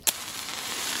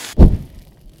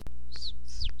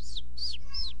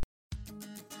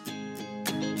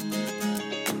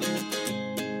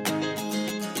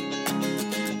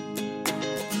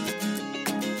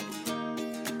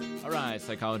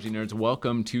psychology nerds.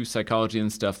 Welcome to Psychology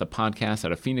and Stuff, the podcast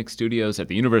out of Phoenix Studios at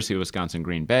the University of Wisconsin,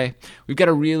 Green Bay. We've got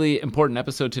a really important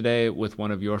episode today with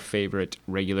one of your favorite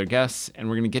regular guests, and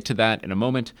we're going to get to that in a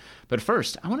moment. But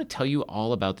first, I want to tell you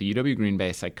all about the UW Green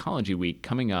Bay Psychology Week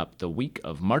coming up the week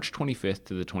of March 25th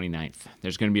to the 29th.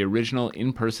 There's going to be original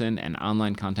in-person and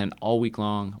online content all week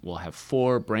long. We'll have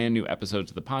 4 brand new episodes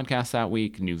of the podcast that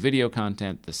week, new video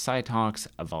content, the Sci Talks,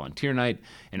 a volunteer night,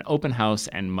 an open house,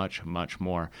 and much, much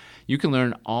more. You can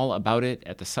learn all about it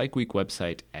at the Psych Week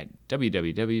website at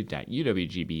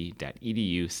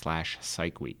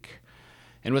www.uwgb.edu/psychweek.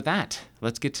 And with that,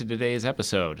 let's get to today's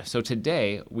episode. So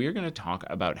today, we're going to talk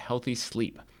about healthy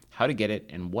sleep, how to get it,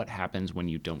 and what happens when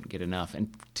you don't get enough.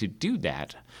 And to do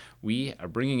that, we are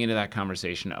bringing into that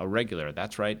conversation a regular.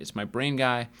 That's right, it's my brain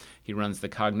guy. He runs the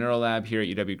Cogneural Lab here at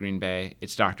UW Green Bay.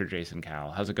 It's Dr. Jason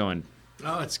Cowell. How's it going?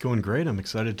 Oh, it's going great. I'm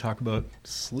excited to talk about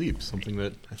sleep, something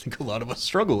that I think a lot of us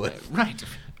struggle with.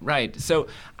 Right. So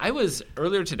I was,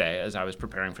 earlier today, as I was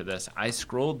preparing for this, I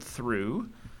scrolled through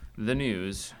the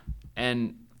news,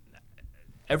 and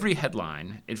every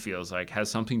headline, it feels like,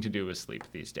 has something to do with sleep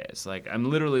these days. Like, I'm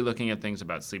literally looking at things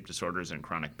about sleep disorders and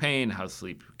chronic pain, how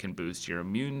sleep can boost your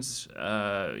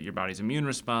body's immune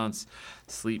response.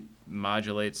 Sleep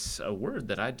modulates a word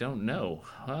that I don't know.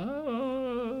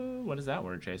 What is that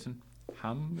word, Jason?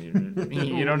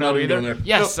 You don't know either?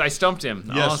 Yes, nope. I stumped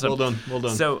him. Yes, awesome. Well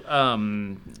done. So,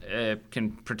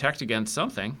 can protect against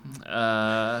something.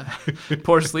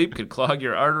 Poor sleep could clog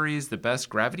your arteries. The best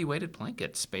gravity-weighted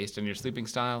blankets based on your sleeping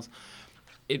styles.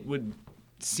 It would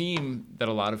seem that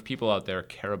a lot of people out there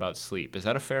care about sleep. Is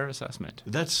that a fair assessment?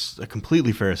 That's a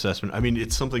completely fair assessment. I mean,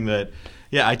 it's something that,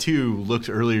 I too looked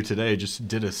earlier today, just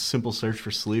did a simple search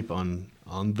for sleep on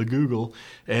the Google,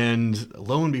 and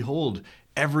lo and behold,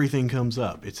 everything comes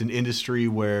up. It's an industry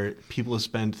where people have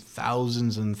spent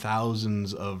thousands and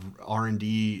thousands of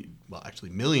R&D, well,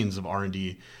 actually millions of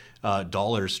R&D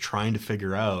dollars trying to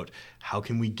figure out how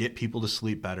can we get people to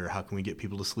sleep better? How can we get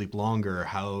people to sleep longer?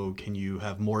 How can you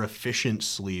have more efficient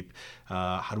sleep?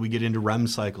 How do we get into REM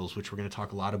cycles, which we're going to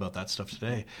talk a lot about that stuff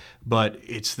today. But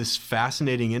it's this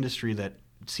fascinating industry that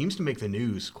seems to make the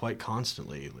news quite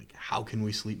constantly. Like, how can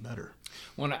we sleep better?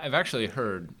 Well, I've actually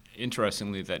heard,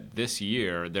 interestingly, that this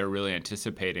year they're really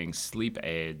anticipating sleep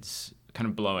aids kind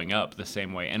of blowing up the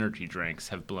same way energy drinks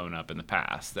have blown up in the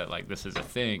past. That, like, this is a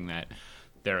thing that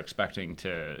they're expecting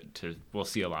we'll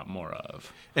see a lot more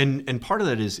of. And part of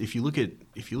that is if you look at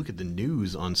the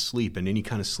news on sleep and any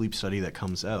kind of sleep study that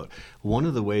comes out, one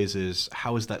of the ways is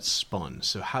how is that spun?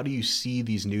 So how do you see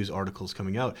these news articles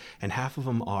coming out? And half of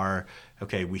them are,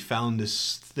 okay, we found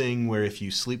this thing where if you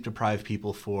sleep deprive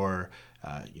people for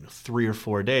 3 or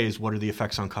 4 days, what are the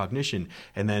effects on cognition?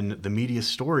 And then the media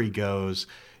story goes,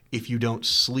 if you don't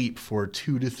sleep for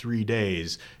 2 to 3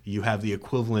 days, you have the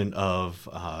equivalent of,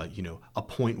 a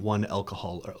 0.1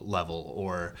 alcohol level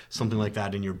or something like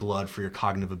that in your blood for your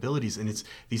cognitive abilities. And it's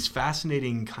these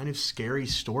fascinating kind of scary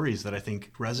stories that I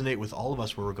think resonate with all of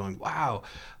us where we're going, wow,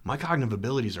 my cognitive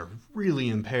abilities are really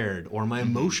impaired or my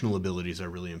emotional abilities are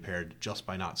really impaired just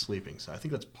by not sleeping. So I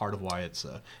think that's part of why it's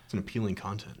an appealing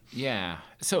content. Yeah.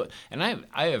 So, and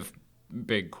I have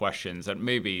big questions that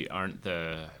maybe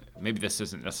this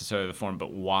isn't necessarily the form,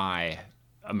 but why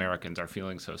Americans are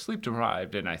feeling so sleep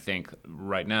deprived. And I think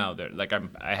right now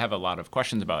I have a lot of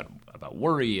questions about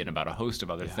worry and about a host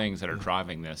of other things that are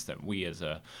driving this that we as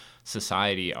a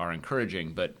society are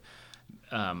encouraging. But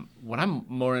what I'm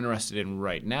more interested in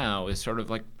right now is sort of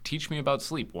like, teach me about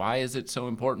sleep. Why is it so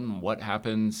important? What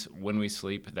happens when we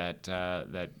sleep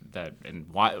and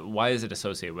why is it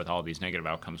associated with all these negative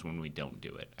outcomes when we don't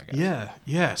do it, I guess?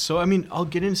 Yeah. So, I mean, I'll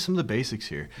get into some of the basics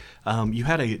here. You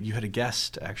had a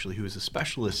guest, actually, who is a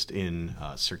specialist in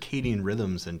circadian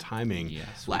rhythms and timing.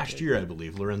 Yes, last year, I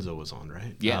believe. Lorenzo was on,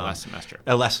 right? Yeah, last semester.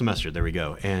 Last semester, there we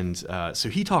go. And so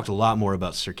he talked a lot more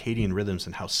about circadian rhythms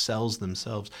and how cells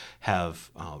themselves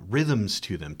have rhythms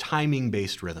to them,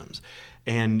 timing-based rhythms.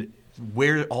 And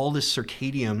where all this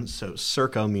circadian, so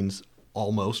circa means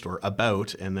almost or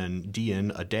about, and then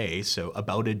dian, a day. So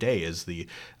about a day is the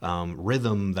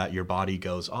rhythm that your body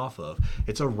goes off of.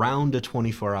 It's around a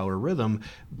 24-hour rhythm,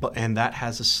 and that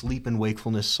has a sleep and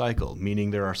wakefulness cycle, meaning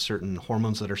there are certain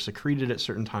hormones that are secreted at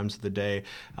certain times of the day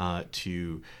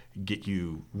to get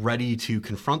you ready to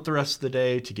confront the rest of the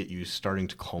day, to get you starting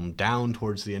to calm down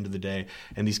towards the end of the day.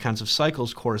 And these kinds of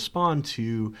cycles correspond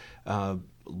to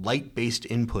light-based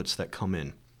inputs that come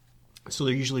in. So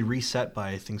they're usually reset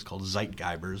by things called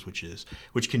Zeitgebers,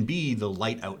 which can be the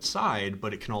light outside,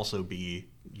 but it can also be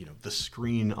the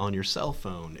screen on your cell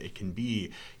phone. It can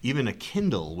be even a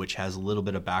Kindle, which has a little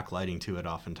bit of backlighting to it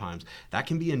oftentimes. That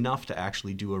can be enough to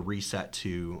actually do a reset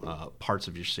to parts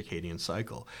of your circadian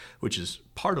cycle, which is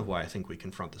part of why I think we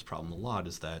confront this problem a lot,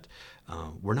 is that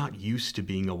we're not used to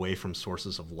being away from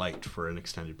sources of light for an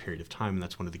extended period of time, and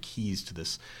that's one of the keys to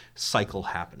this cycle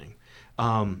happening.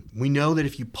 We know that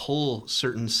if you pull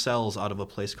certain cells out of a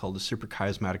place called the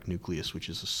suprachiasmatic nucleus, which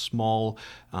is a small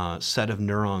set of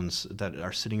neurons that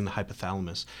are sitting in the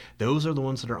hypothalamus, those are the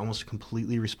ones that are almost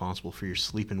completely responsible for your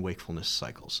sleep and wakefulness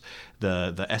cycles.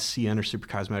 The SCN, or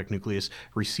suprachiasmatic nucleus,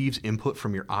 receives input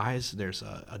from your eyes. There's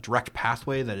a direct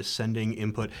pathway that is sending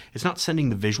input. It's not sending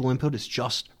the visual input, it's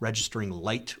just registering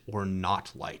light or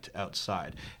not light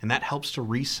outside. And that helps to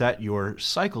reset your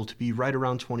cycle to be right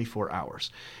around 24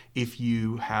 hours. If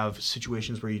you have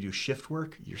situations where you do shift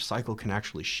work, your cycle can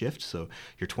actually shift. So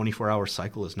your 24-hour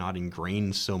cycle is not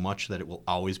ingrained so much that it will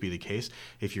always be the case.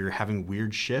 If you're having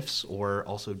weird shifts, or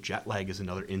also jet lag is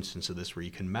another instance of this where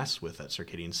you can mess with that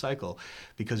circadian cycle,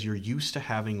 because you're used to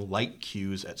having light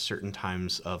cues at certain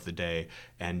times of the day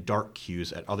and dark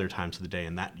cues at other times of the day.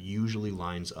 And that usually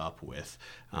lines up with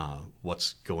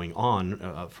what's going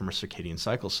on from a circadian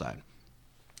cycle side.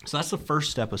 So that's the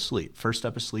first step of sleep. First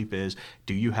step of sleep is,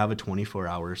 do you have a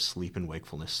 24-hour sleep and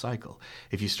wakefulness cycle?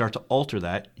 If you start to alter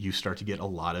that, you start to get a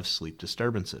lot of sleep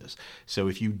disturbances. So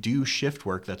if you do shift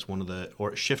work, that's one of the,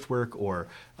 or shift work or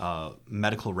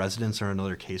medical residents are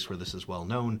another case where this is well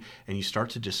known, and you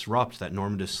start to disrupt that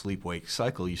normative sleep-wake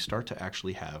cycle, you start to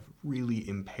actually have really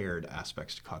impaired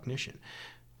aspects to cognition.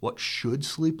 What should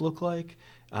sleep look like?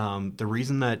 The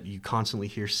reason that you constantly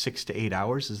hear 6 to 8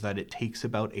 hours is that it takes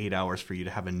about 8 hours for you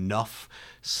to have enough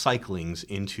cyclings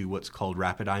into what's called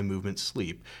rapid eye movement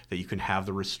sleep that you can have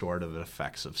the restorative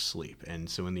effects of sleep. And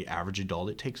so in the average adult,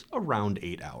 it takes around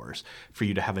 8 hours for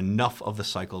you to have enough of the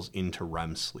cycles into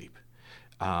REM sleep.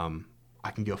 I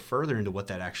can go further into what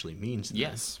that actually means.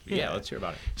 Yes. Yeah, let's hear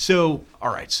about it. So,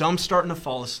 all right, so I'm starting to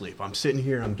fall asleep. I'm sitting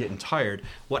here, I'm getting tired.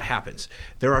 What happens?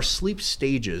 There are sleep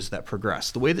stages that progress.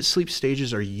 The way that sleep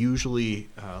stages are usually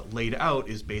laid out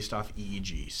is based off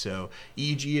EEG. So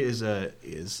EEG is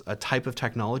a type of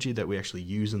technology that we actually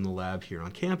use in the lab here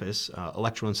on campus,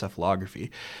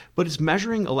 electroencephalography, but it's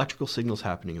measuring electrical signals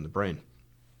happening in the brain.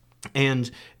 And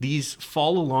these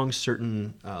fall along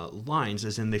certain lines,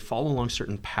 as in they fall along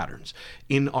certain patterns.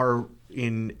 In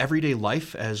everyday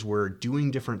life, as we're doing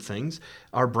different things,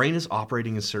 our brain is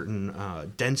operating in certain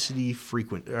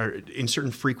in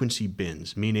certain frequency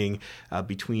bins, meaning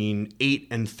between 8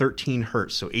 and 13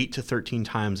 hertz, so 8 to 13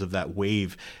 times of that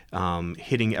wave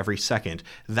hitting every second.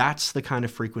 That's the kind of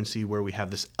frequency where we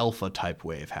have this alpha type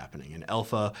wave happening. And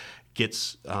alpha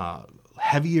gets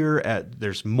heavier,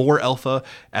 there's more alpha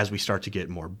as we start to get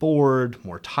more bored,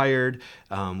 more tired.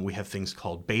 We have things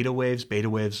called beta waves. Beta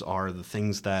waves are the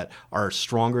things that are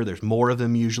stronger. There's more of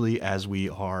them usually as we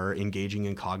are engaging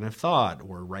in cognitive thought,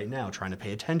 or right now trying to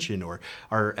pay attention, or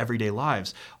our everyday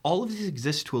lives. All of these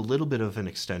exist to a little bit of an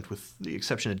extent, with the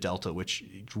exception of delta, which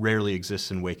rarely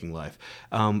exists in waking life.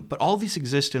 But all of these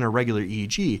exist in our regular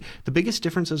EEG. The biggest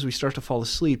difference as we start to fall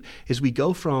asleep is we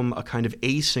go from a kind of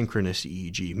asynchronous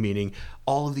EEG, meaning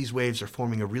all of these waves are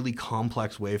forming a really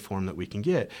complex waveform that we can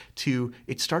get, to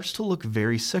it starts to look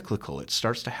very cyclical. It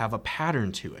starts to have a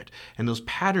pattern to it. And those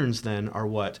patterns then are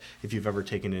what, if you've ever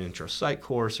taken an intro psych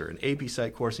course or an AP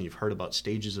psych course and you've heard about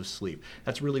stages of sleep,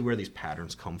 that's really where these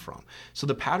patterns come from. So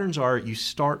the patterns are, you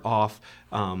start off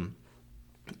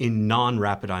in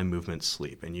non-rapid eye movement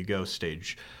sleep, and you go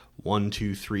stage 1,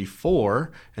 2, 3,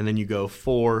 4, and then you go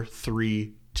 4,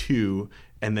 3, 2,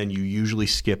 and then you usually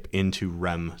skip into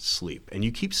REM sleep. And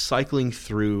you keep cycling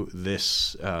through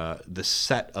this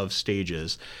set of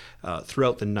stages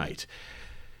throughout the night.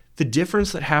 The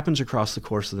difference that happens across the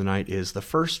course of the night is the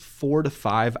first 4 to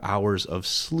 5 hours of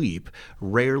sleep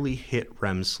rarely hit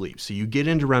REM sleep. So you get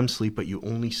into REM sleep, but you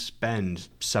only spend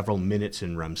several minutes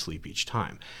in REM sleep each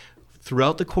time.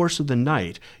 Throughout the course of the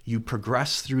night, you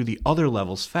progress through the other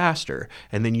levels faster,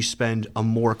 and then you spend a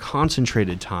more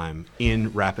concentrated time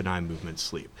in rapid eye movement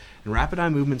sleep. And rapid eye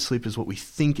movement sleep is what we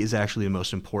think is actually the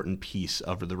most important piece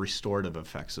of the restorative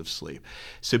effects of sleep.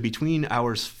 So between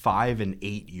hours 5 and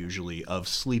 8 usually of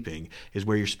sleeping is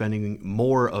where you're spending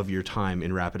more of your time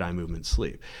in rapid eye movement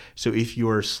sleep. So if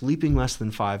you're sleeping less than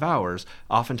 5 hours,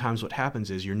 oftentimes what happens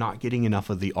is you're not getting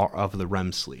enough of the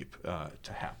REM sleep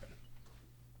to happen.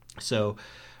 So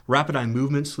rapid eye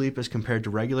movement sleep as compared to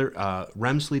regular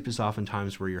REM sleep is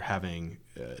oftentimes where you're having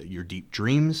your deep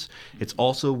dreams. It's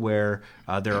also where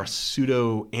there are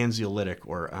pseudo anxiolytic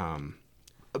or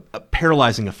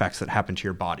paralyzing effects that happen to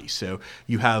your body. So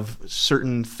you have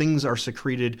certain things are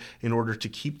secreted in order to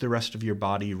keep the rest of your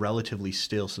body relatively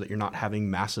still so that you're not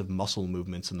having massive muscle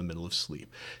movements in the middle of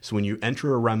sleep. So when you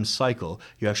enter a REM cycle,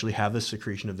 you actually have the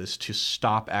secretion of this to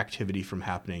stop activity from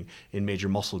happening in major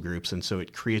muscle groups. And so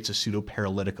it creates a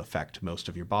pseudo-paralytic effect to most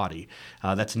of your body.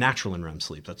 That's natural in REM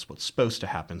sleep. That's what's supposed to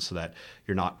happen so that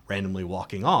you're not randomly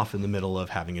walking off in the middle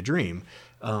of having a dream.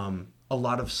 A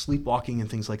lot of sleepwalking and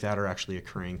things like that are actually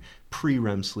occurring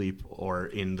pre-REM sleep or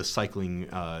in the cycling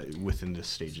within the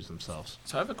stages themselves.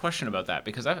 So I have a question about that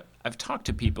because I've talked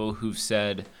to people who've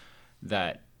said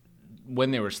that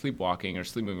when they were sleepwalking or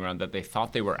sleep moving around that they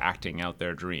thought they were acting out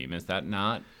their dream. Is that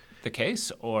not the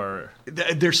case, or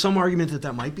there's some argument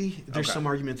that might be. There's Okay. some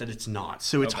argument that it's not.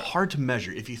 So it's Okay. hard to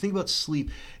measure. If you think about sleep,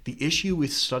 the issue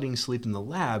with studying sleep in the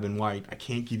lab and why I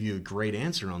can't give you a great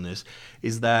answer on this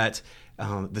is that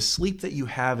the sleep that you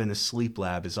have in a sleep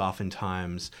lab is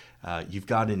oftentimes you've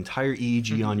got an entire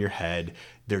EEG on your head.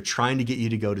 They're trying to get you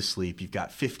to go to sleep. You've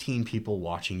got 15 people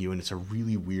watching you, and it's a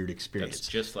really weird experience. that's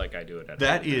just like I do it at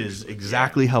That home. is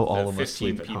exactly how all The of us 15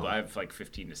 sleep at people. home. I have like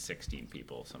 15 to 16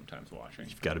 people sometimes watching.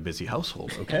 You've got a busy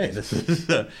household. Okay, this is.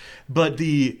 But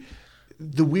the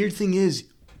weird thing is,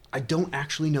 I don't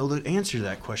actually know the answer to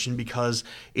that question because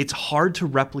it's hard to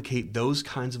replicate those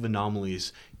kinds of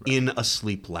anomalies in a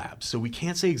sleep lab. So we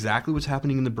can't say exactly what's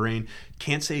happening in the brain,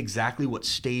 can't say exactly what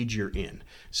stage you're in.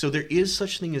 So there is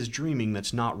such thing as dreaming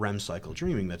that's not REM cycle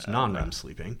dreaming, that's non-REM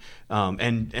sleeping.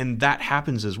 And that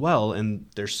happens as well. And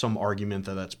there's some argument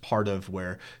that that's part of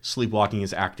where sleepwalking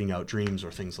is acting out dreams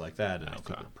or things like that. And I think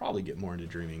we'll probably get more into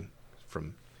dreaming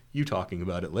from you talking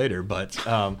about it later, but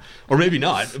or maybe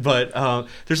not. But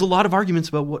there's a lot of arguments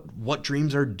about what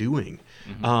dreams are doing.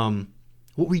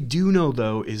 What we do know,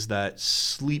 though, is that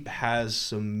sleep has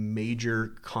some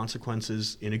major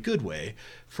consequences in a good way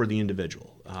for the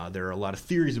individual. There are a lot of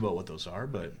theories about what those are,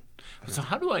 but So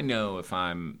how do I know if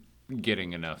I'm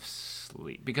getting enough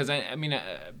sleep? Because I mean,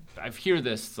 I hear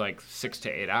this like 6 to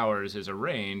 8 hours is a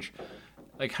range.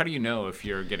 Like, how do you know if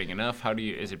you're getting enough?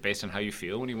 Is it based on how you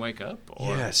feel when you wake up?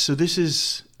 Or? Yeah, so this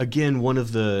is, again, one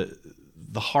of the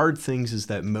hard things is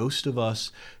that most of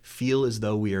us feel as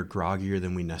though we are groggier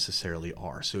than we necessarily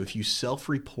are. So if you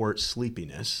self-report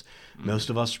sleepiness, most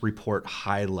of us report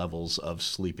high levels of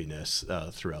sleepiness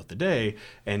throughout the day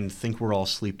and think we're all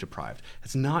sleep deprived.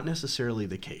 That's not necessarily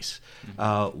the case.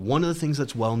 One of the things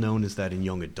that's well known is that in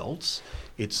young adults,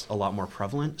 it's a lot more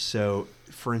prevalent. So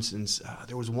for instance,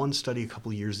 there was one study a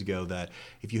couple of years ago that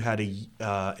if you had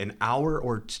an hour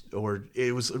or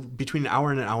it was between an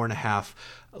hour and a half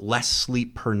less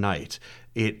sleep per night,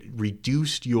 it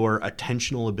reduced your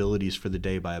attentional abilities for the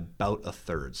day by about a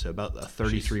third, so about a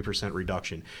 33%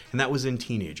 reduction. And that was in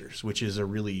teenagers, which is a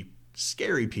really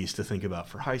scary piece to think about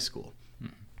for high school.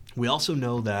 We also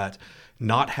know that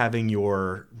not having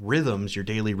your rhythms, your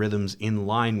daily rhythms in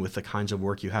line with the kinds of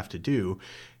work you have to do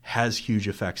has huge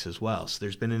effects as well. So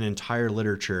there's been an entire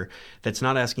literature that's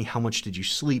not asking how much did you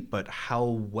sleep, but how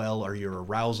well are your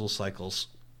arousal cycles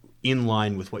in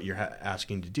line with what you're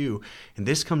asking to do. And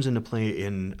this comes into play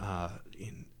in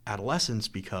adolescence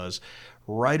because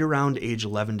right around age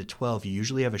 11 to 12, you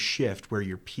usually have a shift where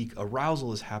your peak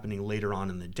arousal is happening later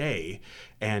on in the day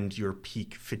and your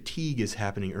peak fatigue is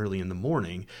happening early in the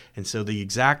morning. And so the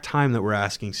exact time that we're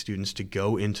asking students to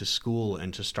go into school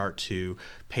and to start to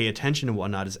pay attention and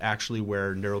whatnot is actually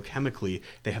where neurochemically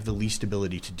they have the least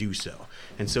ability to do so.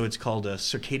 And so it's called a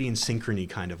circadian synchrony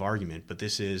kind of argument, but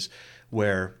this is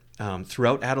where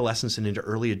throughout adolescence and into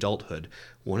early adulthood,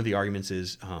 one of the arguments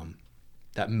is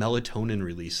that melatonin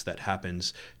release that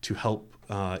happens to help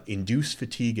induce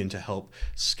fatigue and to help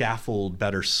scaffold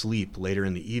better sleep later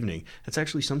in the evening. That's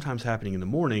actually sometimes happening in the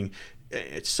morning.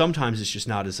 Sometimes it's just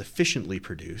not as efficiently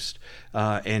produced.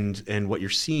 And what you're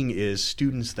seeing is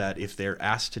students that if they're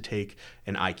asked to take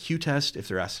an IQ test, if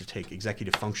they're asked to take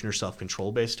executive function or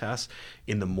self-control based tests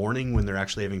in the morning when they're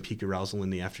actually having peak arousal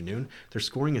in the afternoon, they're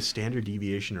scoring a standard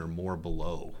deviation or more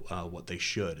below what they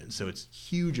should. And so it's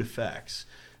huge effects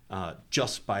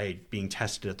just by being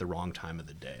tested at the wrong time of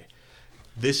the day.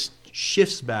 This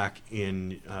shifts back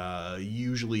in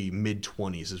usually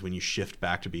mid-20s is when you shift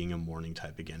back to being a morning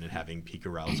type again and having peak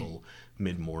arousal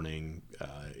mid-morning.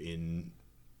 In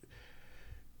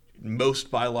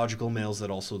most biological males, that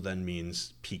also then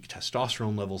means peak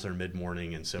testosterone levels are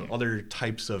mid-morning, and so other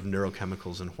types of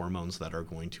neurochemicals and hormones that are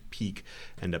going to peak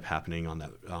end up happening on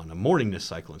a morningness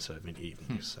cycle instead of an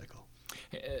eveningness cycle.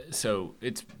 So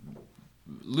it's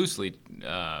loosely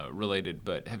related,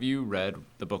 but have you read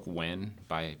the book When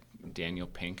by Daniel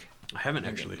Pink? I haven't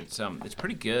actually. It's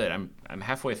pretty good. I'm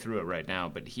halfway through it right now,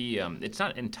 but he it's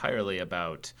not entirely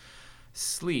about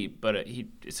sleep, but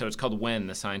so it's called When: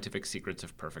 The Scientific Secrets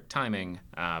of Perfect Timing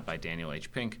by Daniel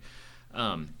H. Pink.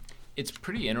 It's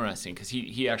pretty interesting because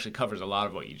he actually covers a lot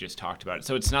of what you just talked about.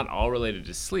 So it's not all related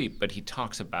to sleep, but he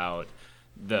talks about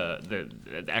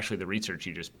the research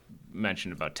you just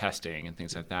mentioned about testing and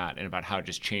things like that, and about how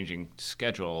just changing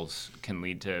schedules can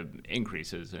lead to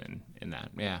increases in that.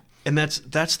 Yeah. And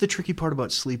that's the tricky part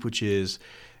about sleep, which is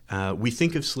we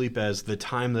think of sleep as the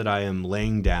time that I am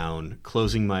laying down,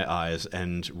 closing my eyes,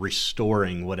 and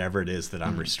restoring whatever it is that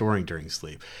I'm restoring during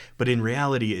sleep. But in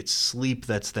reality, it's sleep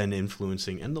that's then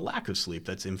influencing, and the lack of sleep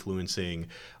that's influencing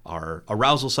our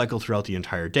arousal cycle throughout the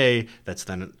entire day. That's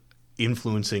then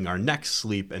influencing our next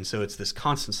sleep. And so it's this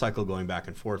constant cycle going back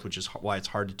and forth, which is why it's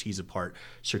hard to tease apart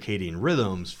circadian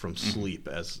rhythms from sleep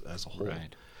as a whole.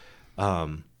 Right.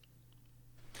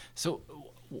 So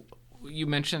you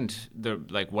mentioned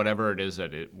whatever it is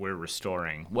that we're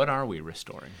restoring. What are we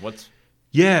restoring?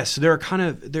 Yes, there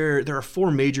are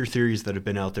four major theories that have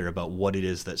been out there about what it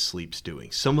is that sleep's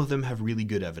doing. Some of them have really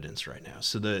good evidence right now.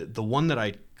 So the one that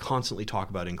I constantly talk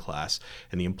about in class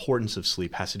and the importance of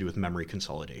sleep has to do with memory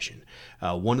consolidation.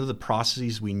 One of the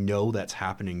processes we know that's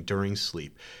happening during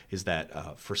sleep is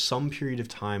that for some period of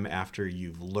time after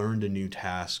you've learned a new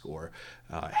task or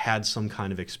had some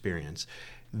kind of experience,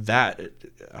 that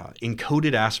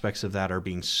encoded aspects of that are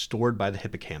being stored by the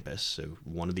hippocampus, so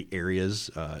one of the areas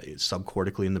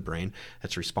subcortically in the brain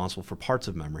that's responsible for parts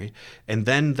of memory, and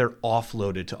then they're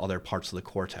offloaded to other parts of the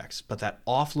cortex. But that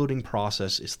offloading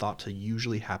process is thought to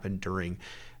usually happen during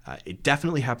it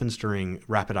definitely happens during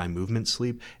rapid eye movement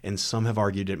sleep, and some have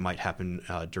argued it might happen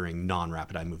during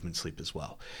non-rapid eye movement sleep as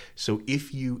well. So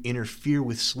if you interfere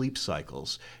with sleep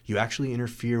cycles, you actually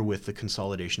interfere with the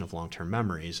consolidation of long-term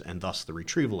memories and thus the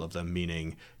retrieval of them,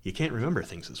 meaning you can't remember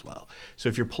things as well. So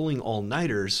if you're pulling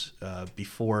all-nighters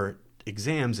before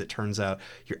exams, it turns out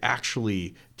you're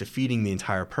actually defeating the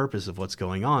entire purpose of what's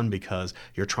going on because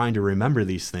you're trying to remember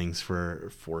these things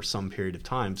for some period of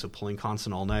time. So pulling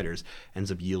constant all-nighters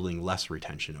ends up yielding less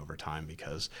retention over time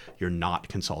because you're not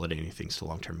consolidating things to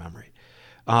long-term memory.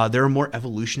 There are more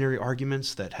evolutionary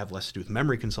arguments that have less to do with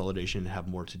memory consolidation and have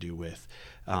more to do with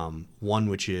one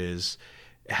which is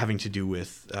having to do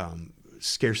with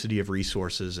scarcity of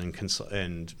resources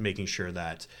and making sure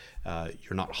that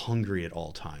you're not hungry at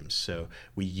all times. So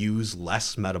we use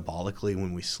less metabolically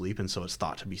when we sleep, and so it's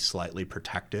thought to be slightly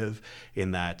protective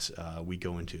in that we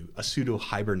go into a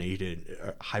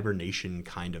hibernation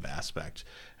kind of aspect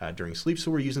during sleep.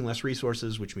 So we're using less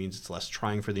resources, which means it's less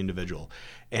trying for the individual.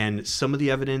 And some of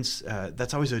the evidence,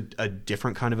 that's always a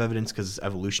different kind of evidence because it's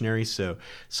evolutionary. So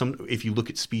if you look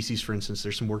at species, for instance,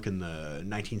 there's some work in the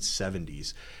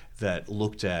 1970s that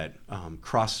looked at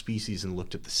cross species and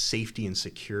looked at the safety and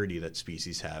security that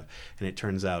species have. And it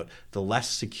turns out the less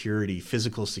security,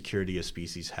 physical security a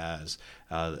species has,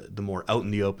 the more out in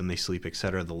the open they sleep, et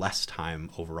cetera, the less time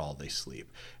overall they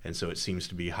sleep. And so it seems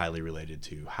to be highly related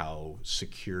to how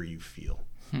secure you feel.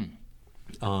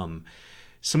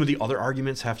 Some of the other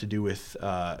arguments have to do with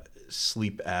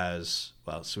sleep as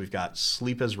well. So we've got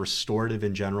sleep as restorative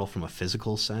in general from a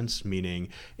physical sense, meaning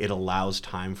it allows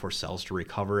time for cells to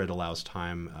recover. It allows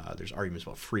time. There's arguments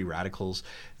about free radicals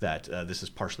that this is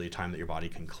partially a time that your body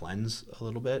can cleanse a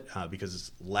little bit because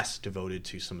it's less devoted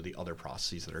to some of the other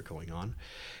processes that are going on.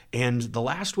 And the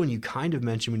last one you kind of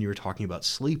mentioned when you were talking about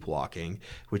sleepwalking,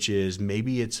 which is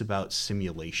maybe it's about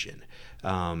simulation.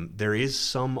 There is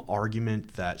some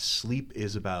argument that sleep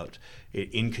is about,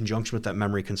 in conjunction with that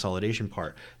memory consolidation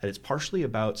part, that it's partially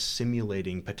about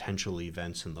simulating potential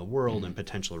events in the world and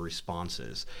potential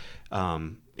responses.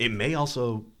 It may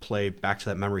also play back to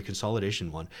that memory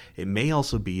consolidation one. It may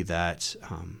also be that,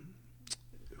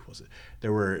 who was it?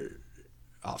 There were,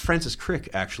 Francis Crick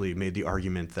actually made the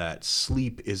argument that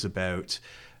sleep is about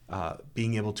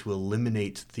being able to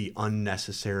eliminate the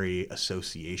unnecessary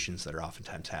associations that are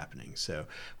oftentimes happening. So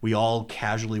we all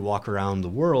casually walk around the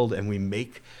world and we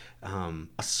make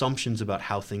assumptions about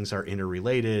how things are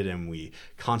interrelated, and we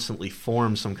constantly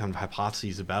form some kind of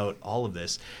hypotheses about all of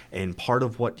this. And part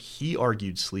of what he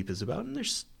argued sleep is about,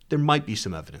 and there might be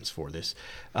some evidence for this.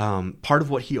 Part of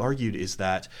what he argued is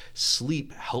that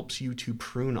sleep helps you to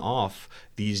prune off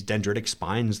these dendritic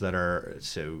spines that are,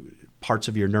 so parts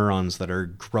of your neurons that are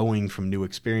growing from new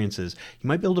experiences. You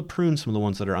might be able to prune some of the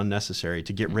ones that are unnecessary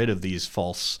to get rid of these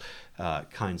false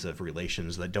kinds of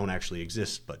relations that don't actually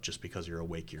exist, but just because you're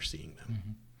awake, you're seeing them.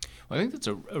 Mm-hmm. Well, I think that's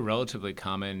a relatively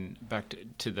common, back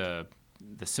to the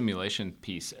simulation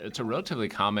piece, it's a relatively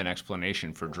common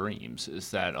explanation for dreams,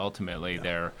 is that ultimately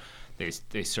they're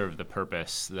they serve the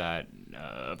purpose that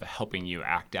of helping you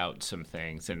act out some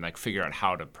things and like figure out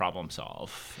how to problem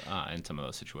solve in some of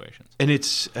those situations. And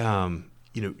it's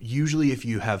usually if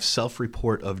you have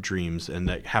self-report of dreams, and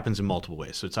that happens in multiple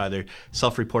ways. So it's either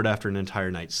self-report after an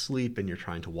entire night's sleep and you're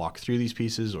trying to walk through these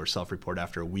pieces, or self-report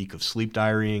after a week of sleep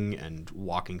diarying and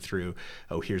walking through,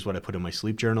 oh, here's what I put in my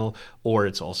sleep journal. Or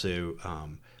it's also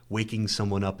waking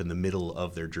someone up in the middle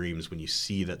of their dreams when you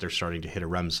see that they're starting to hit a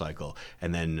REM cycle,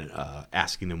 and then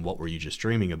asking them, what were you just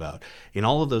dreaming about? In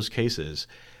all of those cases,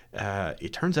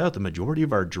 it turns out the majority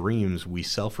of our dreams we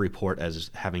self-report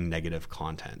as having negative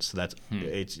content. So that's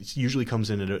it usually comes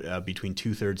in at between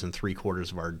 2/3 and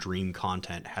 3/4 of our dream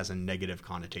content has a negative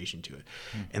connotation to it.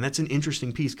 And that's an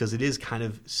interesting piece because it is kind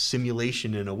of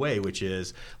simulation in a way, which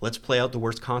is let's play out the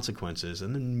worst consequences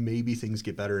and then maybe things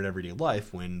get better in everyday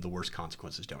life when the worst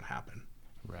consequences don't happen.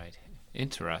 Right.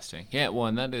 Interesting. Yeah, well,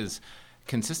 and that is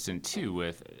consistent too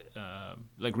with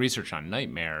like research on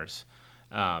nightmares.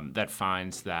 That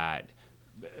finds that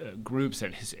groups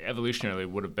that evolutionarily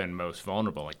would have been most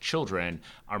vulnerable, like children,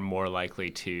 are more likely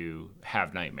to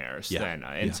have nightmares than,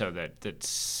 and so that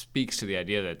speaks to the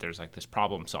idea that there's like this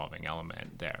problem-solving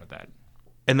element there that.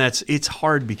 And it's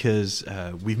hard because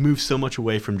we've moved so much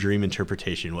away from dream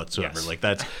interpretation whatsoever. Yes. Like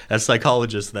that's, as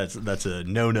psychologists, that's a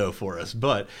no-no for us.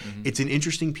 But it's an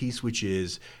interesting piece, which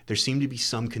is there seem to be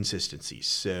some consistencies.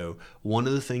 So one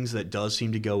of the things that does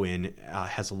seem to go in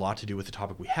has a lot to do with the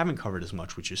topic we haven't covered as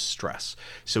much, which is stress.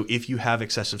 So if you have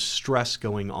excessive stress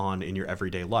going on in your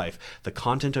everyday life, the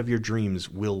content of your dreams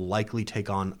will likely take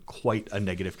on quite a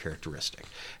negative characteristic.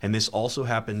 And this also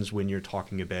happens when you're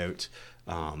talking about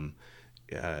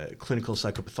clinical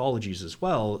psychopathologies as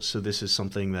well. So this is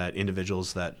something that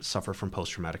individuals that suffer from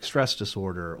post-traumatic stress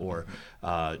disorder or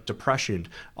depression,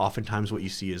 oftentimes what you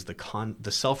see is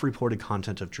the self-reported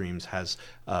content of dreams has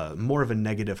more of a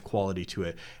negative quality to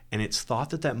it. And it's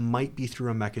thought that might be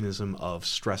through a mechanism of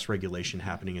stress regulation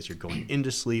happening as you're going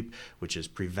into sleep, which is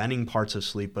preventing parts of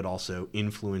sleep, but also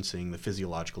influencing the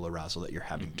physiological arousal that you're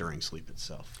having during sleep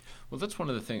itself. Well, that's one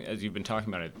of the things, as you've been talking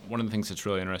about it, one of the things that's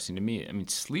really interesting to me, I mean,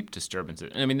 sleep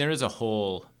disturbances. I mean, there is a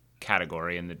whole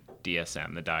category in the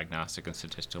DSM, the Diagnostic and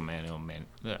Statistical Manual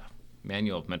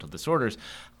of Mental Disorders,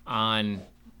 on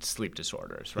sleep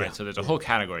disorders, right? Yeah. So there's a whole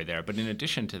category there. But in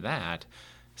addition to that,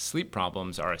 sleep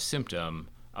problems are a symptom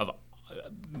of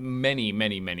many,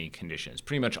 many, many conditions.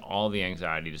 Pretty much all the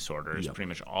anxiety disorders, pretty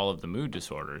much all of the mood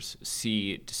disorders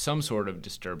see some sort of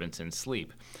disturbance in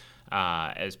sleep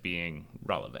as being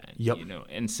relevant,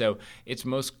 and so it's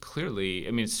most clearly,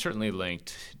 I mean, it's certainly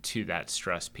linked to that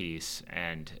stress piece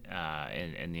and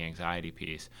the anxiety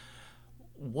piece.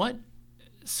 What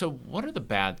are the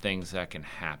bad things that can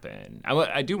happen?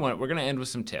 We're going to end with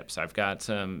some tips. I've got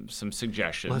some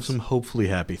suggestions. We'll have some hopefully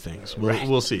happy things.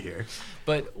 We'll see here.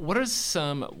 But what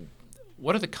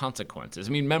are the consequences?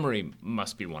 I mean, memory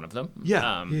must be one of them.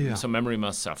 So memory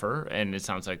must suffer, and it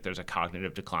sounds like there's a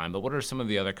cognitive decline. But what are some of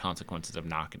the other consequences of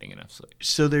not getting enough sleep?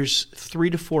 So there's 3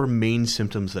 to 4 main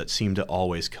symptoms that seem to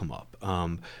always come up.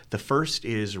 The first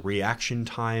is reaction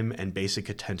time and basic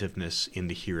attentiveness in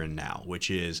the here and now, which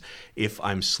is if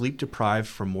I'm sleep deprived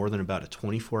for more than about a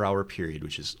 24-hour period,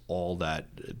 which is all that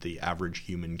the average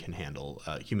human can handle,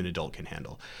 human adult can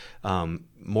handle.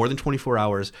 More than 24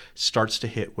 hours starts to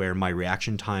hit where my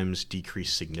reaction times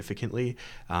decrease significantly.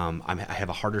 I have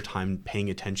a harder time paying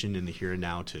attention in the here and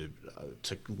now to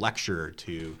lecture,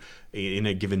 to in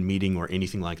a given meeting or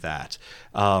anything like that.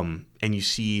 And you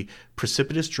see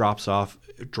precipitous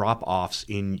drop-offs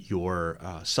in your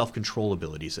self-control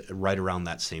abilities right around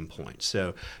that same point.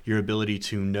 So your ability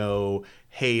to know,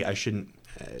 hey, I shouldn't.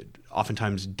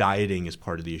 Oftentimes dieting is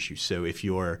part of the issue. So if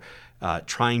you're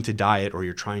trying to diet or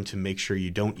you're trying to make sure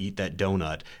you don't eat that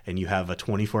donut and you have a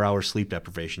 24-hour sleep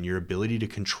deprivation, your ability to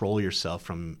control yourself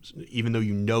from, even though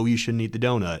you know you shouldn't eat the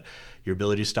donut, your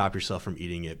ability to stop yourself from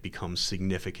eating it becomes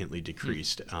significantly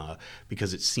decreased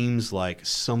because it seems like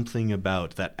something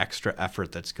about that extra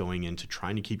effort that's going into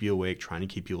trying to keep you awake, trying to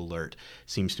keep you alert,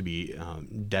 seems to be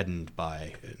deadened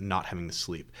by not having the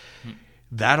sleep.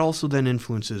 That also then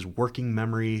influences working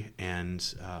memory and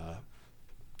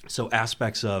so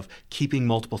aspects of keeping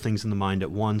multiple things in the mind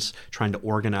at once, trying to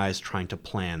organize, trying to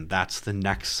plan. That's the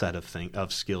next set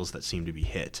of skills that seem to be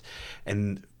hit.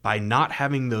 And by not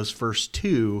having those first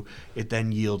 2, it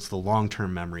then yields the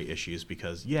long-term memory issues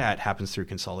because, it happens through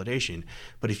consolidation.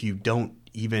 But if you don't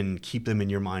even keep them in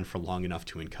your mind for long enough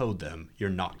to encode them, you're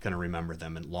not going to remember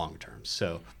them in long term.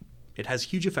 So it has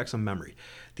huge effects on memory.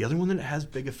 The other one that it has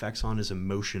big effects on is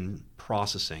emotion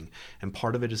processing, and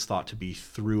part of it is thought to be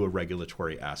through a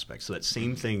regulatory aspect. So that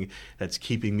same thing that's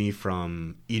keeping me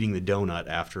from eating the donut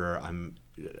after I'm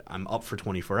up for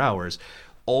 24 hours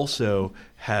also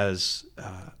has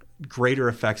greater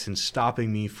effects in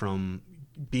stopping me from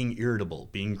being irritable,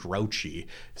 being grouchy,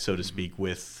 so to speak,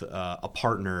 with a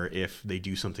partner if they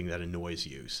do something that annoys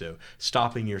you. So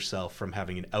stopping yourself from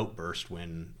having an outburst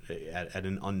when at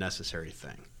an unnecessary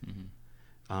thing.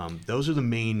 Mm-hmm. Those are the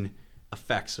main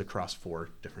effects across 4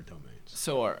 different domains.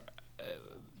 So have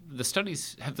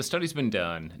the studies been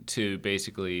done to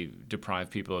basically deprive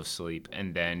people of sleep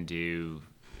and then do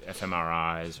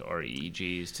fMRIs or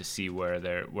EEGs to see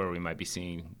where we might be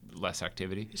seeing less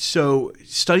activity? So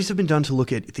studies have been done to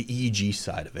look at the EEG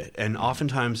side of it, and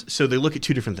oftentimes, so they look at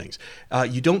 2 different things.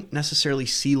 You don't necessarily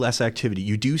see less activity.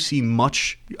 You do see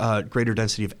much greater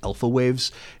density of alpha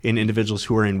waves in individuals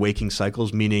who are in waking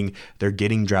cycles, meaning they're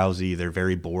getting drowsy, they're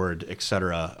very bored,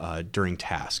 etc. During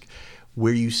task.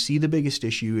 Where you see the biggest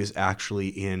issue is actually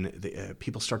in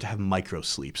people start to have micro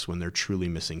sleeps when they're truly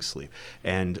missing sleep.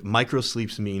 And micro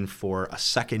sleeps mean for a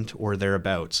second or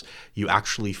thereabouts, you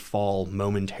actually fall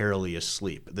momentarily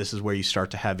asleep. This is where you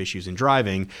start to have issues in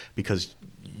driving because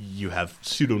you have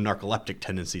pseudo-narcoleptic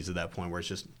tendencies at that point where it's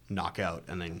just knock out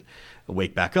and then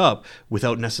wake back up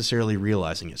without necessarily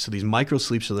realizing it. So these micro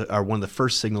sleeps are one of the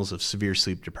first signals of severe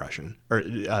sleep depression or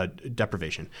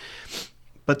deprivation.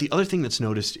 But the other thing that's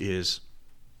noticed is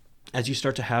as you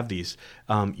start to have these,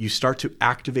 you start to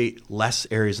activate less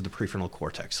areas of the prefrontal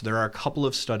cortex. So there are a couple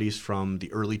of studies from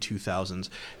the early 2000s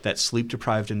that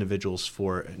sleep-deprived individuals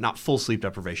for not full sleep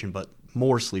deprivation, but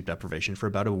more sleep deprivation for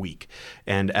about a week.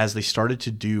 And as they started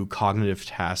to do cognitive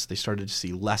tasks, they started to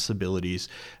see less abilities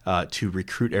to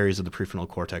recruit areas of the prefrontal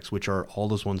cortex, which are all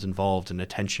those ones involved in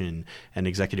attention and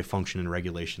executive function and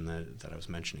regulation that I was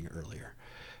mentioning earlier.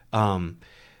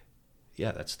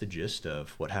 Yeah, that's the gist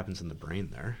of what happens in the brain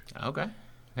there. Okay,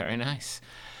 very nice.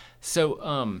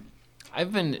 So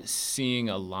I've been seeing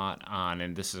a lot on,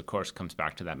 and this of course comes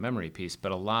back to that memory piece,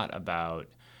 but a lot about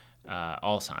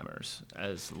Alzheimer's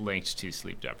as linked to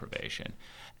sleep deprivation.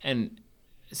 And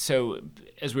so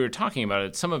as we were talking about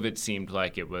it, some of it seemed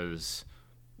like it was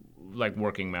like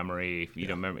working memory,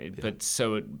 memory,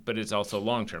 but it's also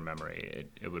long-term memory,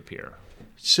 it would appear.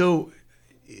 So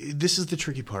this is the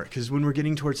tricky part, because when we're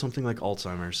getting towards something like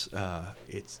Alzheimer's,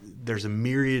 there's a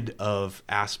myriad of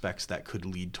aspects that could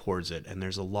lead towards it, and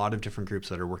there's a lot of different groups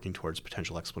that are working towards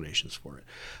potential explanations for it.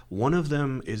 One of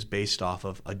them is based off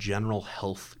of a general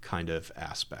health kind of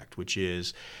aspect, which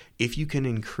is if you can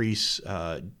increase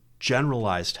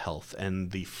generalized health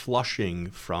and the flushing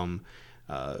from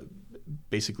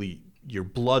basically your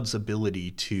blood's ability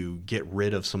to get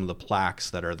rid of some of the plaques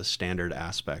that are the standard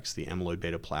aspects, the amyloid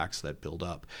beta plaques that build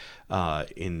up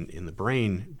in the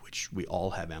brain, which we all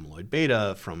have amyloid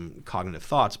beta from cognitive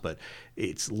thoughts, but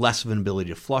it's less of an ability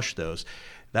to flush those.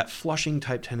 That flushing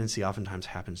type tendency oftentimes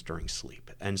happens during sleep.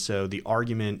 And so the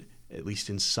argument, at least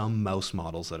in some mouse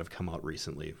models that have come out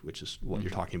recently, which is what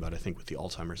you're talking about, I think, with the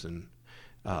Alzheimer's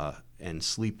and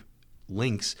sleep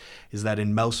links, is that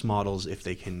in mouse models, if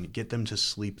they can get them to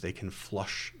sleep, they can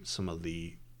flush some of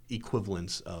the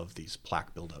equivalents of these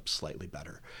plaque buildups slightly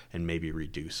better and maybe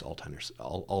reduce Alzheimer's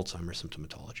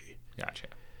symptomatology. Gotcha.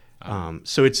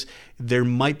 So there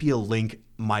might be a link.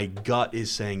 My gut is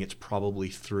saying it's probably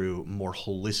through more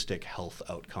holistic health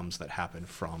outcomes that happen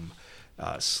from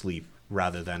sleep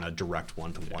rather than a direct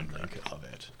one-to-one link of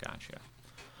it. Gotcha.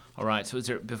 All right, so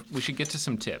we should get to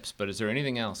some tips, but is there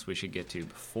anything else we should get to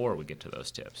before we get to those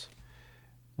tips?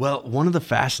 Well, one of the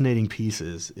fascinating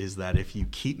pieces is that if you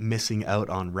keep missing out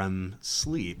on REM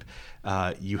sleep,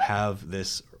 you have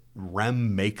this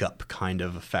REM makeup kind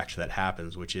of effect that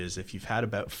happens, which is if you've had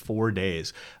about 4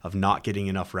 days of not getting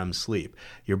enough REM sleep,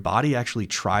 your body actually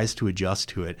tries to adjust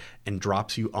to it and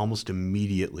drops you almost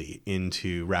immediately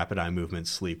into rapid eye movement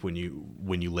sleep when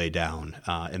you lay down.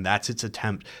 And that's its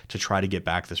attempt to try to get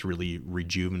back this really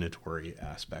rejuvenatory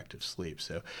aspect of sleep.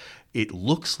 So it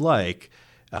looks like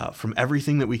from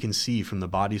everything that we can see from the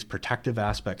body's protective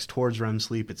aspects towards REM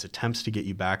sleep, its attempts to get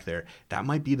you back there, that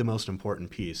might be the most important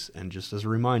piece. And just as a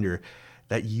reminder,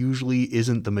 that usually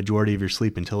isn't the majority of your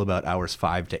sleep until about hours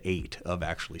 5 to 8 of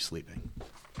actually sleeping.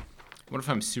 What if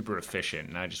I'm super efficient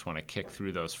and I just want to kick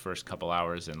through those first couple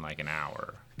hours in like an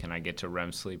hour? Can I get to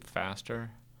REM sleep faster?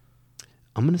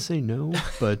 I'm going to say no,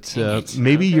 but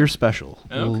maybe you're special.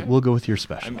 Okay. We'll go with your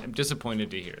special. I'm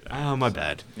disappointed to hear that. Oh, my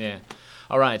bad. Yeah.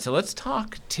 All right, so let's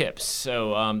talk tips.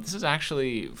 So this is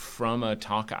actually from a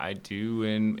talk I do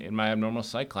in my abnormal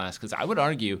psych class, because I would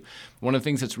argue one of the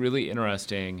things that's really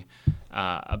interesting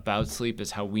about sleep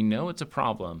is how we know it's a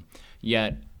problem,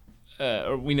 yet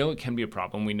or we know it can be a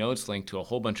problem. We know it's linked to a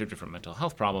whole bunch of different mental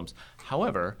health problems.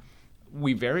 However,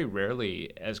 we very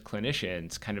rarely, as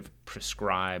clinicians, kind of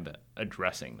prescribe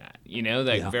addressing that.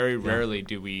 Very rarely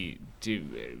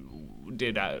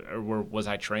was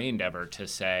I trained ever to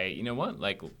say, you know what,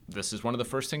 like this is one of the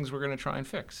first things we're going to try and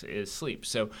fix is sleep.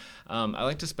 So I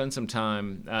like to spend some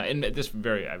time, and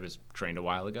I was trained a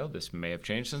while ago. This may have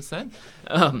changed since then,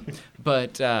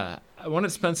 but I want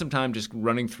to spend some time just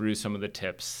running through some of the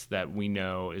tips that we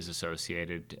know is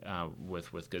associated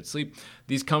with good sleep.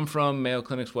 These come from Mayo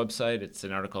Clinic's website. It's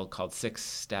an article called 6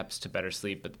 Steps to Better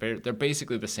Sleep, but they're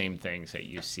basically the same things that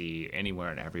you see anywhere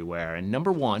and everywhere. And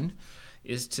number 1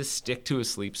 is to stick to a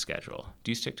sleep schedule. Do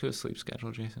you stick to a sleep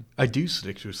schedule, Jason? I do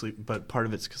stick to a sleep, but part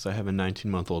of it's because I have a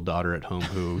 19-month-old daughter at home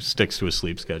who sticks to a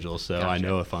sleep schedule. So gotcha. I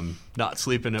know if I'm not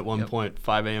sleeping at one point,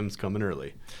 5 a.m. is coming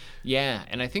early. Yeah,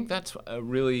 and I think that's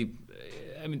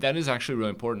that is actually really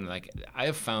important. Like I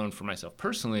have found for myself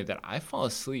personally that I fall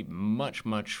asleep much,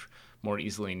 much more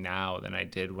easily now than I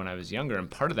did when I was younger. And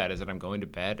part of that is that I'm going to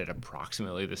bed at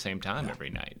approximately the same time every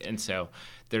night. And so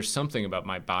there's something about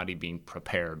my body being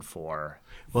prepared for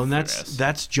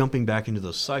that's jumping back into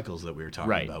those cycles that we were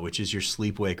talking about, which is your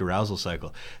sleep-wake arousal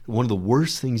cycle. One of the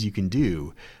worst things you can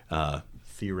do,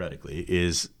 theoretically,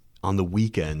 is on the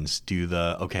weekends do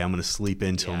I'm going to sleep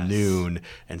until noon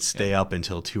and stay up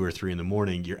until 2 or 3 in the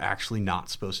morning. You're actually not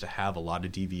supposed to have a lot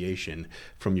of deviation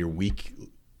from your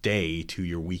weekday to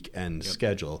your weekend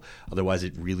schedule. Otherwise,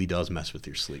 it really does mess with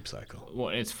your sleep cycle. Well,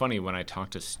 it's funny when I talk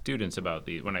to students about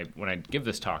when I give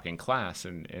this talk in class,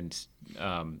 and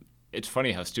it's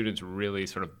funny how students really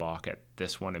sort of balk at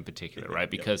this one in particular, right?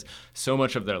 Because so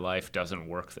much of their life doesn't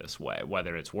work this way,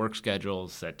 whether it's work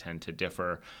schedules that tend to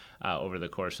differ over the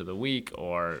course of the week,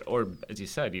 or as you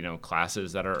said,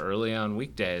 classes that are early on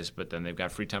weekdays, but then they've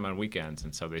got free time on weekends,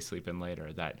 and so they sleep in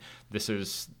later. That this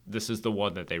is the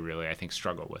one that they really, I think,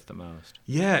 struggle with the most.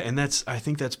 Yeah, and I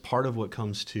think that's part of what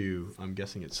comes to, I'm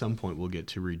guessing at some point we'll get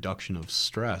to reduction of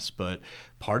stress, but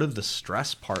part of the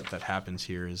stress part that happens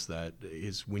here is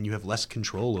when you have less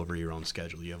control over your own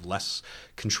schedule, you have less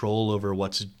control over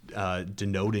what's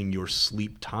denoting your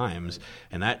sleep times,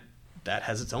 and that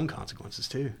has its own consequences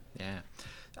too.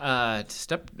 Yeah.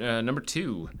 Step number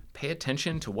 2, pay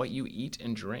attention to what you eat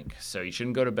and drink. So you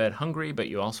shouldn't go to bed hungry, but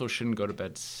you also shouldn't go to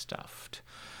bed stuffed.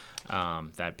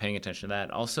 Paying attention to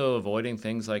that. Also avoiding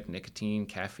things like nicotine,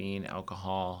 caffeine,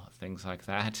 alcohol, things like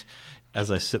that.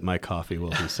 As I sip my coffee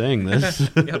while he's saying this.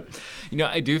 Yep.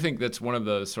 I do think that's one of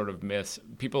those sort of myths.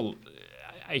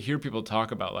 I hear people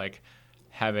talk about like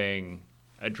having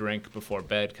a drink before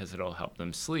bed because it'll help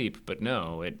them sleep, but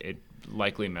no, it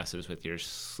likely messes with your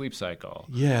sleep cycle.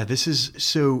 Yeah,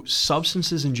 so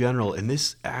substances in general, and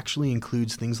this actually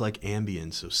includes things like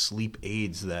Ambien, so sleep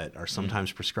aids that are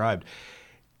sometimes prescribed,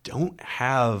 don't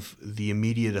have the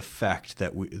immediate effect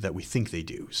that we think they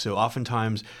do. So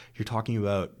oftentimes you're talking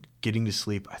about getting to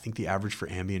sleep. I think the average for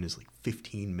Ambien is like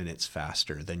 15 minutes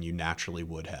faster than you naturally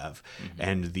would have. Mm-hmm.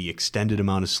 And the extended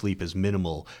amount of sleep is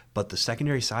minimal, but the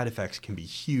secondary side effects can be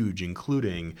huge,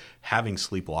 including having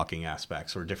sleepwalking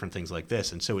aspects or different things like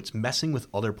this. And so it's messing with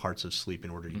other parts of sleep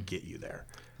in order to get you there.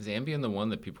 Is Ambien the one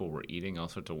that people were eating all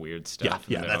sorts of weird stuff?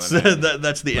 Yeah, that's the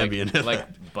Ambien.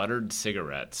 Like buttered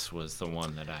cigarettes was the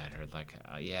one that I had heard. Like,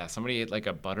 somebody ate like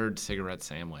a buttered cigarette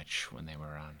sandwich when they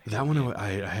were on. That one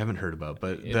I haven't heard about,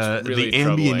 but really the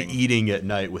Ambien eating at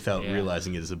night without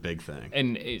realizing it is a big thing.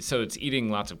 And so it's eating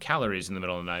lots of calories in the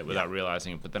middle of the night without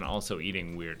realizing it, but then also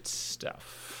eating weird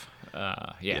stuff.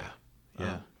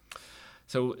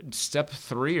 So step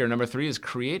 3 or number 3 is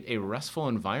create a restful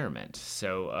environment.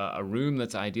 So a room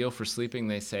that's ideal for sleeping,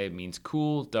 they say, means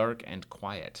cool, dark, and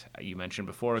quiet. You mentioned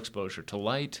before exposure to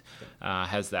light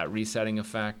has that resetting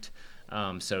effect.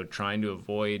 So trying to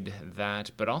avoid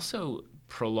that, but also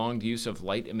prolonged use of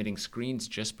light-emitting screens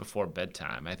just before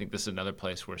bedtime. I think this is another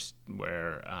place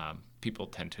where people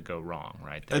tend to go wrong,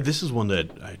 right? This is one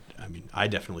that I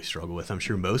definitely struggle with. I'm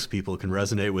sure most people can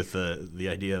resonate with the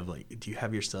idea of like, do you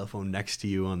have your cell phone next to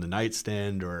you on the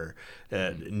nightstand or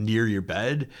near your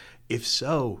bed? If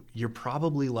so, you're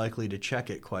probably likely to check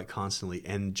it quite constantly,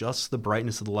 and just the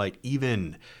brightness of the light,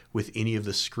 even with any of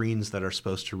the screens that are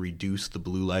supposed to reduce the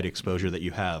blue light exposure that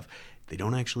you have, they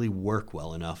don't actually work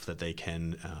well enough that they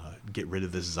can get rid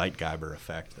of this Zeitgeber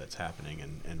effect that's happening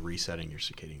and resetting your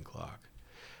circadian clock.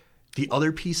 The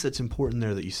other piece that's important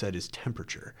there that you said is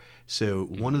temperature. So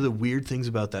one of the weird things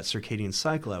about that circadian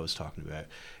cycle I was talking about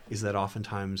is that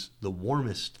oftentimes the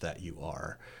warmest that you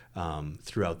are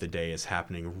throughout the day is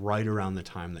happening right around the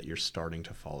time that you're starting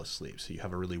to fall asleep. So you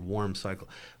have a really warm cycle,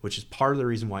 which is part of the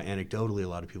reason why anecdotally a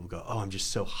lot of people go, oh, I'm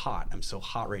just so hot. I'm so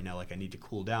hot right now. Like I need to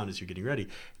cool down as you're getting ready.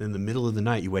 And in the middle of the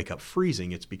night, you wake up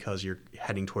freezing. It's because you're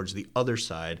heading towards the other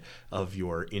side of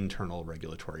your internal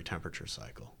regulatory temperature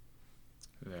cycle.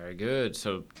 Very good.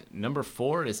 So number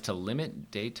 4 is to limit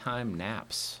daytime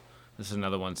naps. This is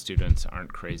another one students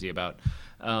aren't crazy about.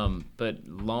 But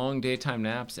long daytime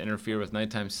naps interfere with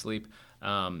nighttime sleep.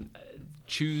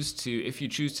 If you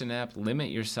choose to nap,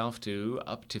 limit yourself to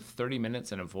up to 30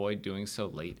 minutes and avoid doing so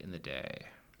late in the day.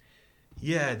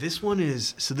 Yeah, this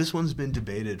one's been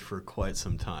debated for quite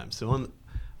some time. So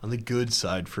on the good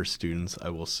side for students, I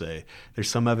will say there's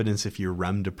some evidence if you're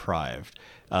REM deprived,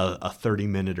 a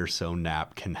 30-minute or so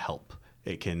nap can help.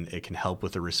 It can help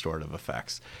with the restorative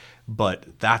effects.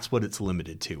 But that's what it's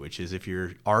limited to, which is if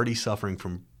you're already suffering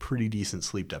from pretty decent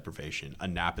sleep deprivation, a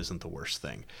nap isn't the worst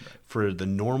thing. Right. For the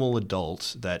normal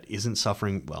adult that isn't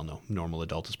suffering, well, no, normal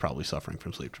adult is probably suffering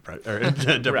from sleep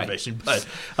deprivation, right.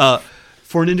 But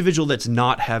for an individual that's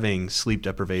not having sleep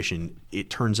deprivation, it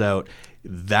turns out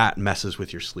that messes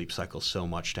with your sleep cycle so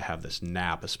much to have this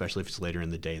nap, especially if it's later in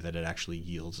the day, that it actually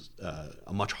yields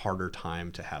a much harder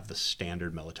time to have the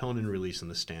standard melatonin release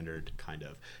and the standard kind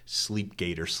of sleep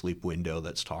gate or sleep window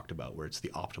that's talked about, where it's the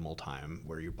optimal time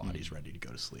where your body's ready to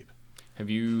go to sleep. Have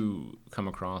you come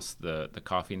across the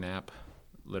coffee nap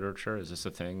literature? Is this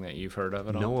a thing that you've heard of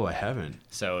at all? No, I haven't.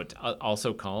 So it's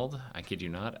also called, I kid you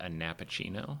not, a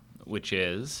nappuccino, which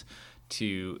is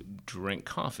to drink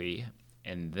coffee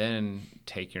and then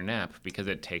take your nap, because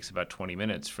it takes about 20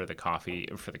 minutes for the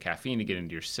caffeine to get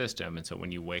into your system. And so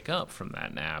when you wake up from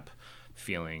that nap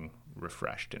feeling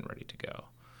refreshed and ready to go.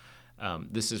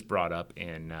 This is brought up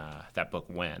in that book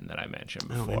When that I mentioned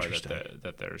before,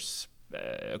 that there's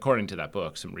according to that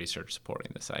book, some research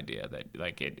supporting this idea that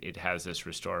like it has this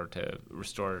restoring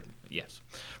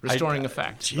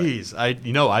effect. Geez, I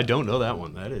don't know that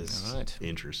one. That is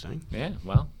interesting. Yeah,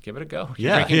 well, give it a go.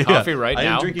 You're drinking coffee right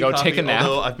now. Go take a nap.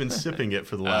 Although I've been sipping it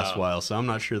for the last while, so I'm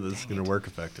not sure that it's going to work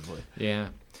effectively. Yeah.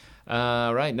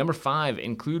 Right. Number 5,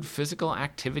 include physical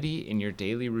activity in your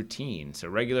daily routine. So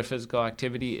regular physical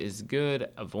activity is good.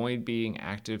 Avoid being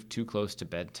active too close to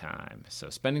bedtime. So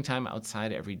spending time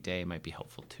outside every day might be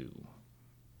helpful too.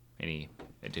 Any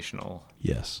additional?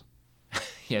 Yes.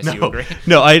 Yes, you agree?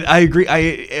 No, I agree.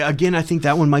 I think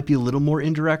that one might be a little more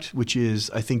indirect, which is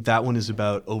I think that one is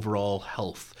about overall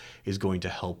health is going to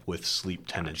help with sleep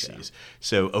tendencies. Gotcha.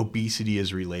 So obesity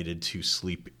is related to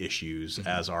sleep issues,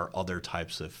 as are other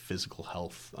types of physical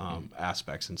health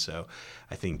aspects. And so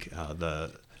I think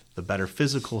the better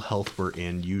physical health we're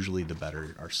in, usually the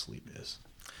better our sleep is.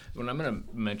 When I'm going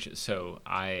to mention,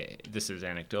 this is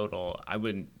anecdotal. I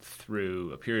went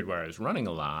through a period where I was running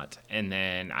a lot, and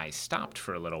then I stopped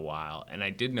for a little while. And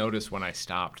I did notice when I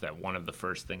stopped that one of the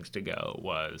first things to go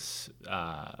was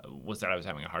that I was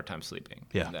having a hard time sleeping.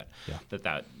 Yeah.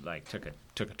 That like took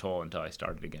a toll until I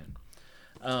started again.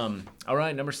 All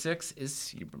right, number 6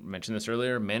 is, you mentioned this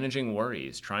earlier, managing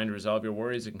worries. Trying to resolve your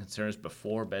worries and concerns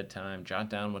before bedtime. Jot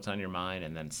down what's on your mind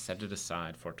and then set it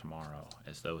aside for tomorrow,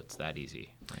 as though it's that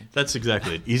easy. Right? That's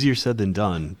exactly it. Easier said than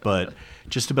done. But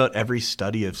just about every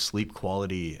study of sleep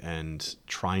quality and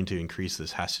trying to increase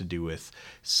this has to do with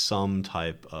some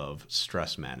type of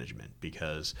stress management,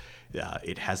 because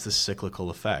it has this cyclical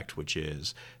effect, which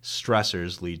is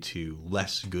stressors lead to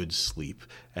less good sleep.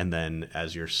 And then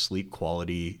as your sleep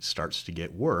quality starts to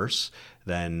get worse,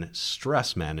 then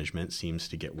stress management seems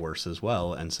to get worse as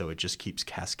well. And so it just keeps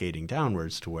cascading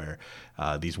downwards to where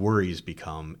these worries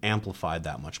become amplified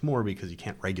that much more because you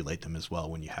can't regulate them as well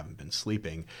when you haven't been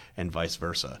sleeping, and vice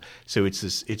versa. So it's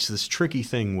this tricky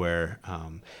thing where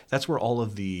that's where all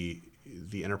of the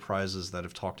enterprises that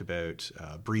have talked about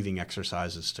breathing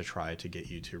exercises to try to get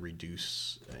you to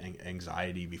reduce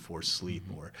anxiety before sleep,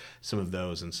 or some of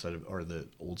those or the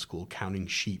old school counting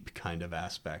sheep kind of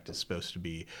aspect is supposed to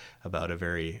be about a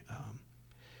very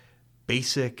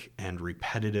basic and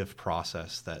repetitive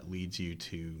process that leads you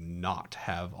to not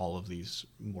have all of these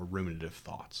more ruminative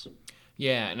thoughts.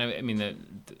 Yeah, and I mean,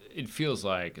 it feels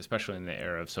like, especially in the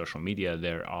era of social media,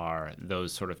 there are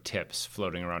those sort of tips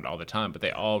floating around all the time, but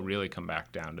they all really come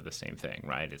back down to the same thing,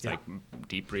 right? It's like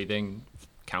deep breathing,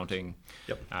 counting,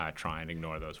 try and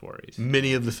ignore those worries.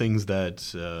 Many of the things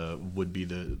that would be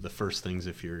the first things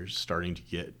if you're starting to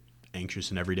get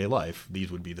anxious in everyday life,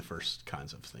 these would be the first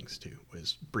kinds of things too,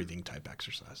 is breathing type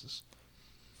exercises.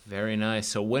 Very nice.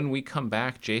 So when we come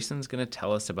back, Jason's going to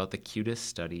tell us about the cutest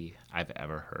study I've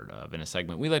ever heard of in a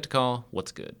segment we like to call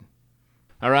What's Good.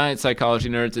 All right, psychology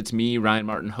nerds, it's me, Ryan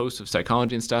Martin, host of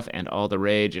Psychology and Stuff and All the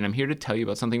Rage, and I'm here to tell you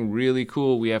about something really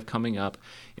cool we have coming up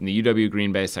in the UW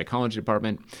Green Bay Psychology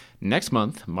Department. Next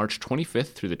month, March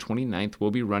 25th through the 29th,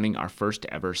 we'll be running our first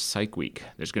ever Psych Week.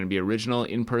 There's going to be original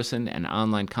in-person and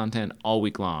online content all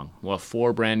week long. We'll have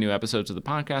 4 brand new episodes of the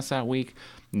podcast that week,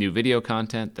 new video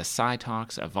content, the Psy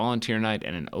Talks, a volunteer night,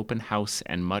 and an open house,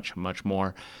 and much, much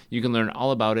more. You can learn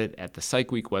all about it at the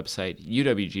Psych Week website,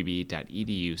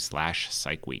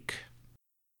 uwgb.edu/psychweek.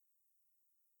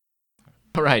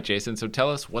 All right, Jason, so tell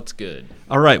us what's good.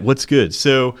 All right, what's good?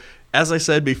 So, as I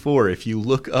said before, if you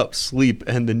look up sleep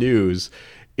and the news,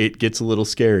 it gets a little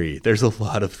scary. There's a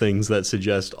lot of things that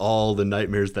suggest all the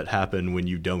nightmares that happen when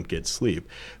you don't get sleep.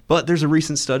 But there's a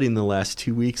recent study in the last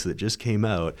 2 weeks that just came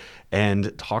out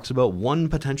and talks about one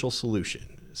potential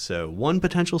solution. So one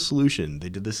potential solution, they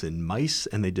did this in mice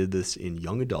and they did this in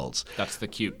young adults. That's the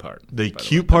cute part. The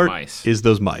cute part is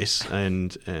those mice.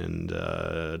 And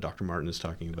Dr. Martin is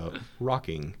talking about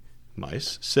rocking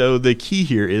mice. So the key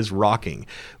here is rocking,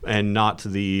 and not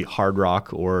the hard rock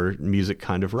or music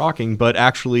kind of rocking, but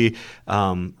actually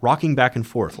rocking back and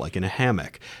forth like in a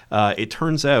hammock. It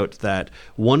turns out that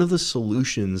one of the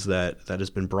solutions that has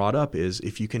been brought up is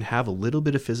if you can have a little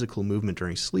bit of physical movement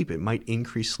during sleep, it might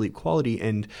increase sleep quality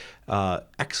and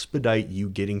expedite you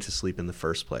getting to sleep in the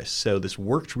first place. So this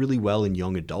worked really well in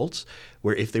young adults,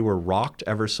 where if they were rocked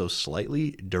ever so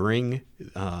slightly during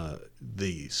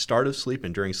the start of sleep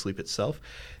and during sleep itself,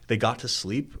 they got to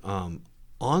sleep on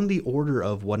the order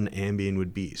of what an Ambien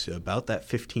would be, so about that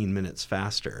 15 minutes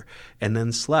faster, and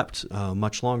then slept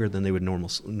much longer than they would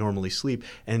normally sleep,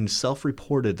 and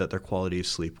self-reported that their quality of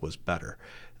sleep was better.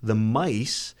 The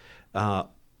mice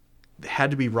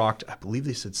had to be rocked, I believe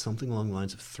they said something along the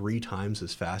lines of 3 times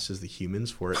as fast as the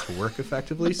humans for it to work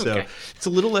effectively. So Okay. it's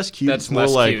a little less cute. That's it's more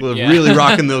less like cute, yeah. really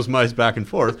rocking those mice back and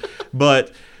forth.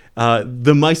 But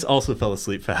the mice also fell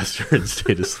asleep faster and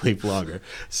stayed asleep longer.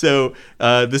 So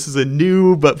this is a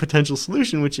new but potential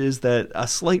solution, which is that a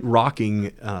slight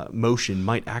rocking motion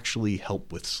might actually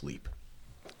help with sleep.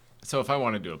 So if I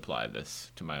wanted to apply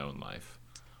this to my own life,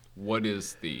 what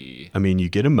is the... I mean, you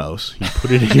get a mouse, you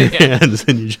put it in your hands,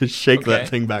 and you just shake that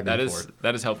thing back and forth.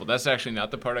 That is helpful. That's actually not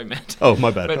the part I meant. Oh,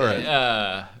 my bad. But all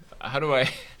right. how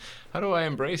do I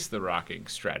embrace the rocking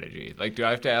strategy? Like, do I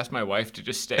have to ask my wife to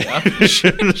just stay up and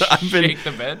shake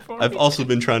the bed for me? I've also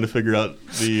been trying to figure out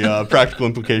the practical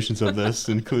implications of this,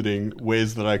 including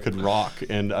ways that I could rock,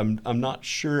 and I'm not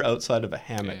sure outside of a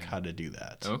hammock how to do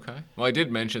that. Okay. Well, I did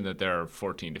mention that there are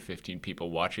 14 to 15 people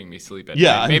watching me sleep at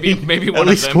Yeah, night. Maybe one at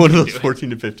least of them one of can those do it. 14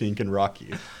 to 15 can rock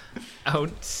you.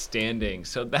 Outstanding.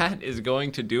 So that is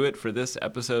going to do it for this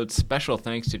episode. Special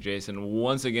thanks to Jason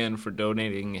once again for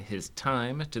donating his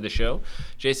time to the show.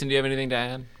 Jason, do you have anything to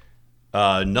add?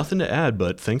 Nothing to add,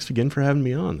 but thanks again for having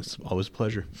me on. It's always a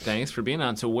pleasure. Thanks for being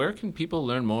on. So where can people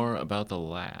learn more about the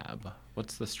lab?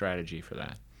 What's the strategy for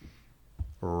that?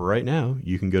 Right now,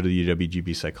 you can go to the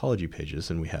UWGB psychology pages,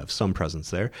 and we have some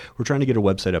presence there. We're trying to get a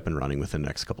website up and running within the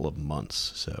next couple of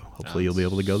months, so hopefully you'll be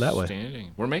able to go that way.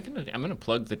 Outstanding. We're making it. I'm going to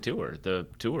plug the tour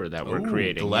that we're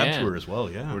creating. The lab tour as well,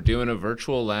 yeah. We're doing a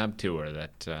virtual lab tour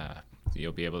that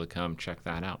you'll be able to come check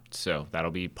that out. So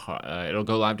that'll be it'll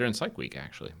go live during Psych Week,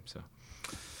 actually. So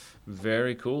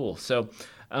very cool. So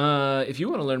if you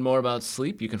want to learn more about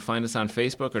sleep, you can find us on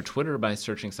Facebook or Twitter by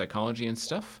searching Psychology and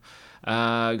Stuff.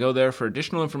 Go there for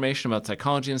additional information about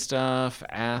Psychology and Stuff,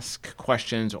 ask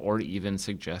questions, or even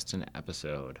suggest an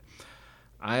episode.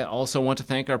 I also want to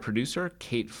thank our producer,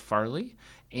 Kate Farley,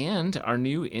 and our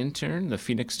new intern, the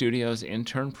Phoenix Studios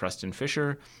intern, Preston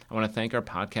Fisher. I want to thank our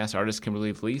podcast artist,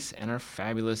 Kimberly Vlies, and our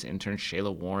fabulous intern,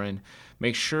 Shayla Warren.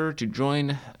 Make sure to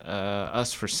join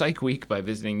us for Psych Week by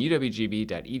visiting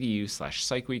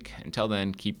uwgb.edu/psychweek. Until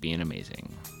then, keep being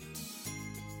amazing.